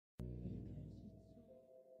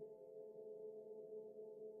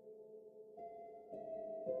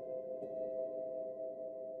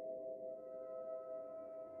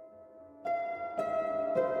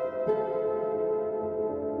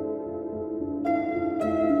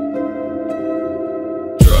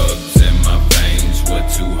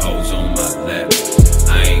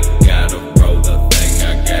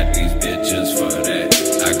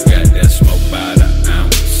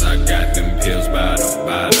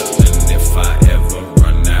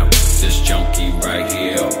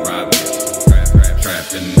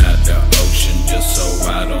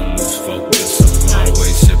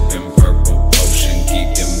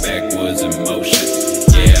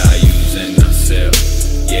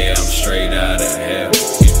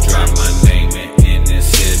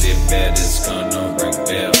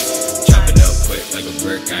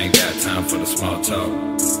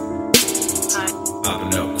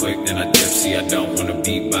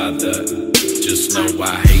bothered. Just know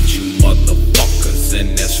I hate you motherfuckers,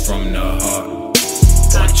 and that's from the heart.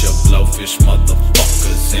 Bunch of blowfish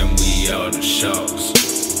motherfuckers, and we are the sharks.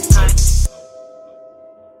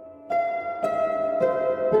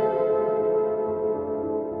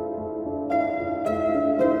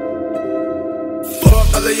 Fuck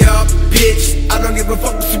all of y'all, bitch. I don't give a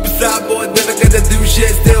fuck with Suicide Boy. Never gonna do shit.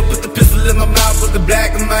 Still put the pistol in my mouth, put the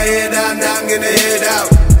black in my head out. Now I'm gonna head out.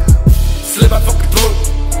 Slit my fucking throat.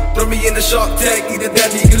 Throw me in the shark tank. Either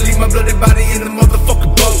that or you can leave my bloody body in the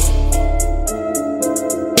motherfucking boat.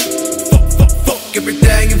 Fuck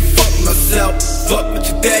everything and fuck myself. Fuck what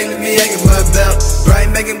you think, let me hang in my belt.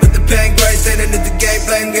 Brian Megan with the pain, great standing in the game,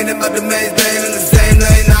 playing getting my domain, staying in the same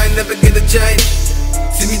lane. I ain't never gonna change.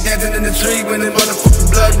 See me dancing in the tree when the motherfucking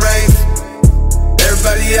blood rains.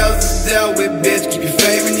 Everybody else is dealt with, bitch. Keep your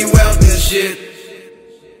fame and your wealth and shit.